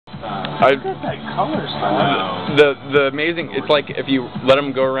I got that color style. The amazing, it's like if you let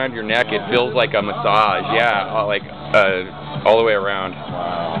them go around your neck, it feels like a massage. Yeah, like all the way around.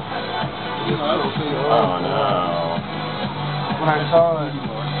 Wow. Oh no. When I saw it,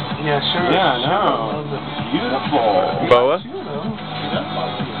 yeah, sure. Yeah, no. Beautiful. Boa?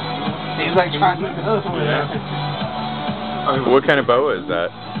 He's like trying to go with it. What kind of boa is that?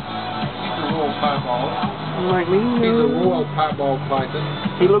 He's a royal piebald. Like me? He's a royal piebald python.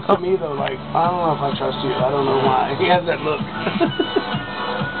 He looks at me though like, I don't know if I trust you. I don't know why. He has that look.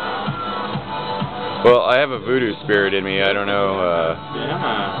 Well, I have a voodoo spirit in me. I don't know.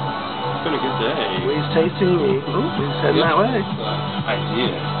 Yeah. It's been a good day. Well, he's tasting me. He's heading that way. I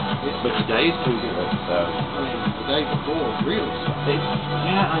did. But today's too good. So. I mean, the day before really sucked.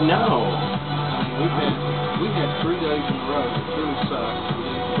 Yeah, I know. I mean, we've had 3 days in a row that really sucked. We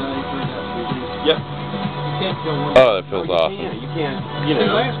did today, 3 days, we did. Yep. You can't go one. Oh, that feels awesome. You can't, you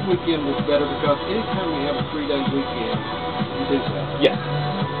know. Last weekend was better because anytime we have a 3-day weekend, you do that. Yes.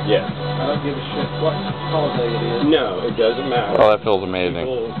 Yes. I don't give a shit what holiday it is. No, it doesn't matter. Oh, that feels amazing.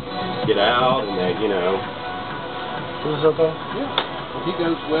 People get out and they, you know. Is this okay? Yeah. He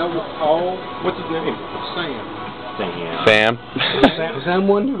goes well with all. What's his name? Sam. Sam? Sam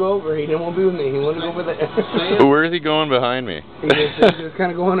wanted to go over. He didn't want to be with me. He wanted to go over there. Where is he going behind me? He's just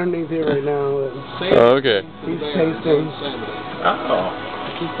kind of going underneath here right now. Oh, okay. He's tasting. Oh.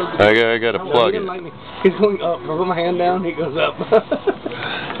 I got to plug he it. didn't like me. He's going up. If I put my hand down, he goes up.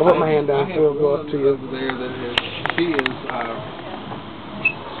 I put my hand down, so he'll go up to you. Over there that is, he is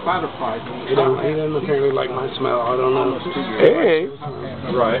spider python. He doesn't apparently like my smell. I don't know. Hey.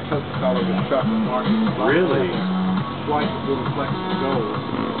 Right. Really? White with little flecks of gold.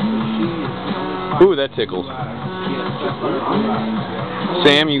 She is the only Ooh, that tickles.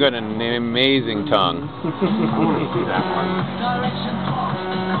 Sam, you got an amazing tongue. I want to see that one.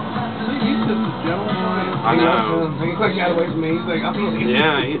 See, he's just a gentleman. I know. He's like got away from me. He's like, I'm leaving.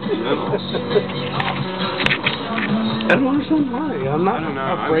 Yeah, he's gentle. I don't understand why. I'm not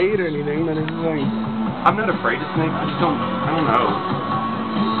afraid or anything, but it's like... I'm not afraid of snakes. I just don't, I don't know.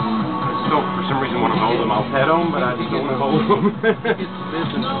 I just don't, for some reason, want to hold them. I'll pet them, but I just don't want to hold them. He gets to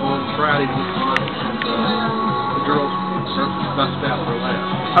business on Friday with the girls bust out for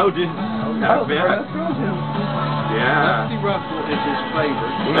laughs. Oh, dude. I bet. Yeah. Rusty Russell is his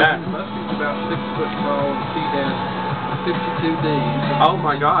favorite. Yeah. Rusty's about 6 foot tall, and he has 52 Ds. Oh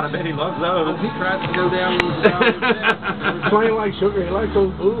my God, I bet he loves those. He tries to go down with the It's playing like sugar. He likes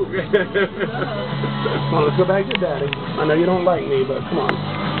those booze. Well, let's go back to Daddy. I know you don't like me, but come on.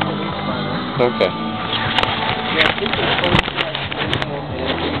 Okay.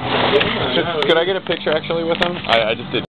 Could I get a picture actually with him? I just did.